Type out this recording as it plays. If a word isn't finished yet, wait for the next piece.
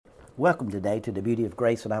Welcome today to the Beauty of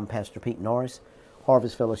Grace, and I'm Pastor Pete Norris,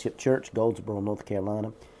 Harvest Fellowship Church, Goldsboro, North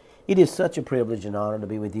Carolina. It is such a privilege and honor to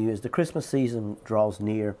be with you as the Christmas season draws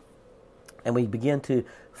near and we begin to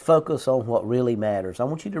focus on what really matters. I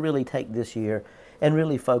want you to really take this year and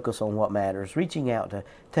really focus on what matters, reaching out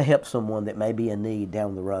to help someone that may be in need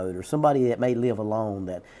down the road, or somebody that may live alone,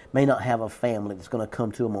 that may not have a family that's going to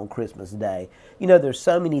come to them on Christmas Day. You know, there's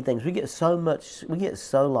so many things. We get so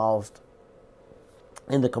lost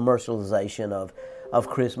in the commercialization of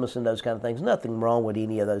Christmas and those kind of things. Nothing wrong with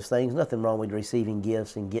any of those things. Nothing wrong with receiving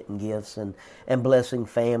gifts and getting gifts and blessing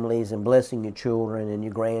families and blessing your children and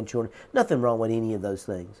your grandchildren. Nothing wrong with any of those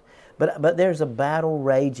things. But there's a battle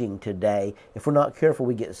raging today. If we're not careful,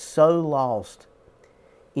 we get so lost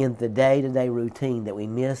in the day-to-day routine that we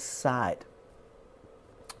miss sight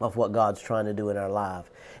of what God's trying to do in our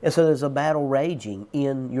life. And so there's a battle raging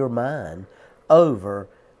in your mind over.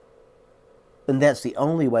 And that's the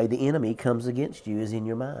only way the enemy comes against you, is in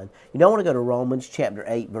your mind. You know, I want to go to Romans chapter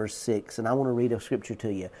 8, verse 6, and I want to read a scripture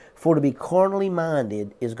to you. For to be carnally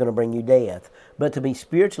minded is going to bring you death, but to be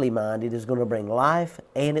spiritually minded is going to bring life,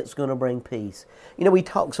 and it's going to bring peace. You know, we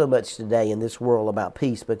talk so much today in this world about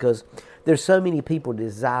peace because there's so many people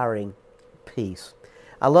desiring peace.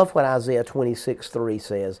 I love what Isaiah 26:3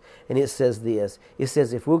 says, and it says this. It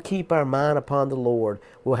says, if we'll keep our mind upon the Lord,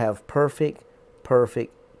 we'll have perfect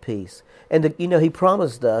peace. And He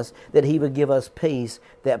promised us that He would give us peace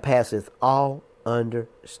that passeth all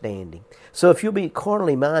understanding. So if you'll be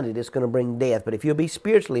carnally minded, it's going to bring death. But if you'll be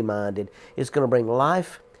spiritually minded, it's going to bring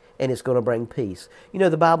life and it's going to bring peace. You know,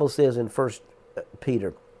 the Bible says in 1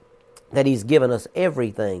 Peter that He's given us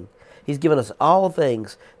everything. He's given us all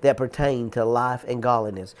things that pertain to life and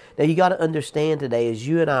godliness. Now, you got to understand today, as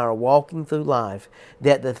you and I are walking through life,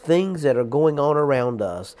 that the things that are going on around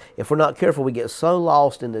us, if we're not careful, we get so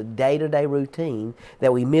lost in the day-to-day routine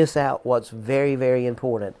that we miss out what's very, very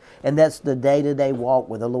important. And that's the day-to-day walk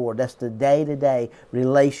with the Lord. That's the day-to-day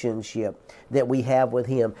relationship that we have with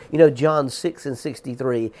Him. You know, John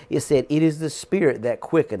 6:63, it said, it is the Spirit that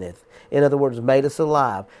quickeneth. In other words, made us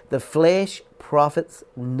alive. The flesh profits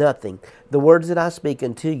nothing. The words that I speak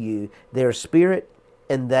unto you, they're spirit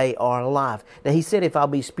and they are life. Now He said, if I'll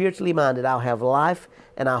be spiritually minded, I'll have life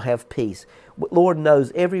and I'll have peace. Lord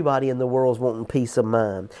knows everybody in the world is wanting peace of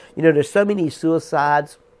mind. You know, there's so many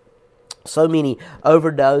suicides, so many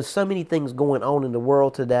overdoses, so many things going on in the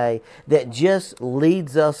world today that just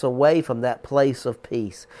leads us away from that place of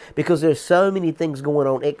peace. Because there's so many things going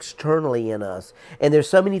on externally in us. And there's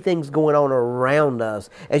so many things going on around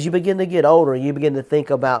us. As you begin to get older, you begin to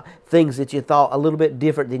think about things that you thought a little bit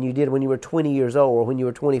different than you did when you were 20 years old or when you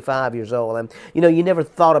were 25 years old. And you never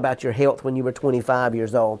thought about your health when you were 25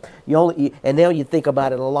 years old. And now you think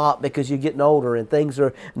about it a lot because you're getting older and things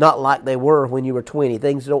are not like they were when you were 20.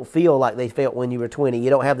 Things don't feel like they felt when you were 20. You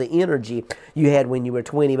don't have the energy you had when you were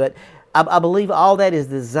 20. But I believe all that is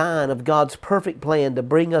the design of God's perfect plan to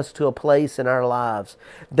bring us to a place in our lives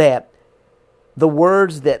that the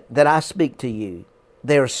words that I speak to you,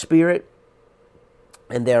 they're spirit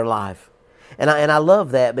and they're life. And I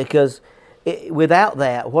love that because without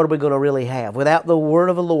that, what are we going to really have? Without the word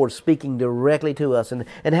of the Lord speaking directly to us. And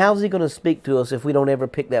how's He going to speak to us if we don't ever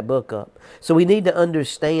pick that book up? So we need to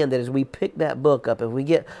understand that as we pick that book up, if we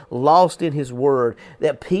get lost in His word,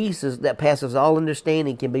 that peace that passes all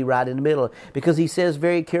understanding can be right in the middle. Because He says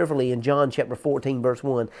very carefully in John chapter 14, verse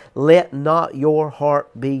 1, let not your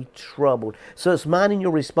heart be troubled. So it's mine and your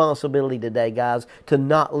responsibility today, guys, to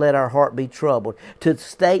not let our heart be troubled, to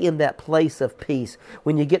stay in that place of peace.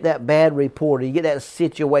 When you get that bad report, or you get that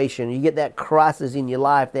situation, you get that crisis in your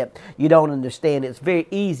life that you don't understand, it's very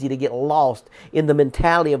easy to get lost in the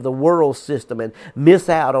mentality of the world system and miss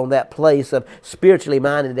out on that place of spiritually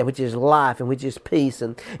minded, which is life and which is peace.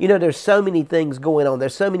 And there's so many things going on.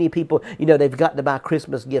 There's so many people, they've got to buy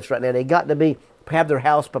Christmas gifts right now. They've got to have their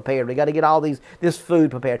house prepared. They got to get all this food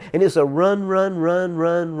prepared. And it's a run.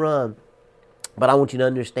 But I want you to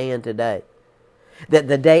understand today that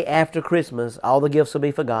the day after Christmas, all the gifts will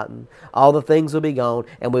be forgotten, all the things will be gone,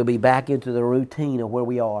 and we'll be back into the routine of where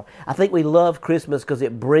we are. I think we love Christmas because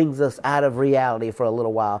it brings us out of reality for a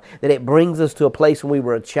little while. That it brings us to a place when we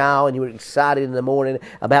were a child and you were excited in the morning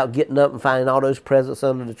about getting up and finding all those presents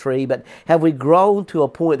under the tree. But have we grown to a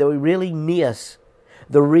point that we really miss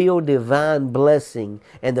the real divine blessing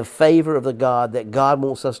and the favor of the God that God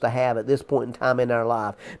wants us to have at this point in time in our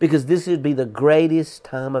life. Because this would be the greatest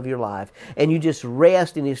time of your life. And you just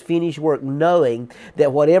rest in His finished work, knowing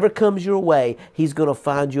that whatever comes your way, He's going to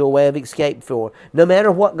find you a way of escape for. No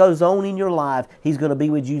matter what goes on in your life, He's going to be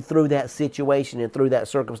with you through that situation and through that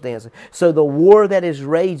circumstance. So the war that is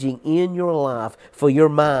raging in your life for your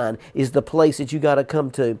mind is the place that you got to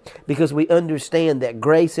come to, because we understand that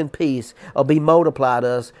grace and peace will be multiplied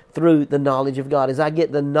us through the knowledge of God. As I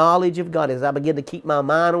get the knowledge of God, as I begin to keep my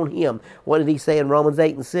mind on Him, what did He say in Romans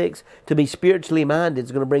 8 and 6? To be spiritually minded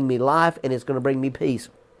is going to bring me life and it's going to bring me peace.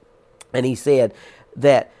 And He said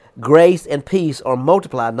that grace and peace are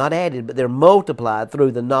multiplied, not added, but they're multiplied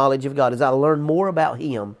through the knowledge of God. As I learn more about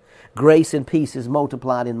Him, grace and peace is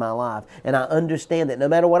multiplied in my life. And I understand that no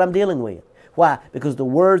matter what I'm dealing with. Why? Because the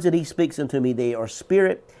words that He speaks unto me, they are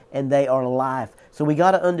spirit and they are life. So we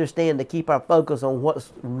got to understand to keep our focus on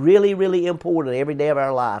what's really, really important every day of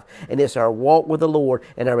our life. And it's our walk with the Lord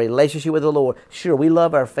and our relationship with the Lord. Sure, we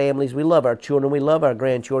love our families, we love our children, we love our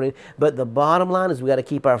grandchildren. But the bottom line is we got to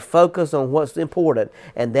keep our focus on what's important.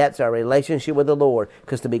 And that's our relationship with the Lord.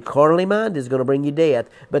 Because to be carnally minded is going to bring you death.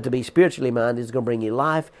 But to be spiritually minded is going to bring you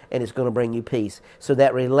life and it's going to bring you peace. So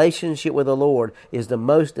that relationship with the Lord is the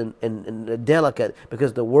most and delicate,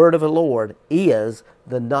 because the word of the Lord is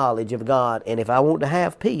the knowledge of God. And if I want to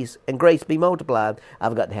have peace and grace be multiplied,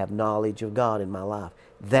 I've got to have knowledge of God in my life.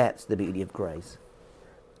 That's the beauty of grace.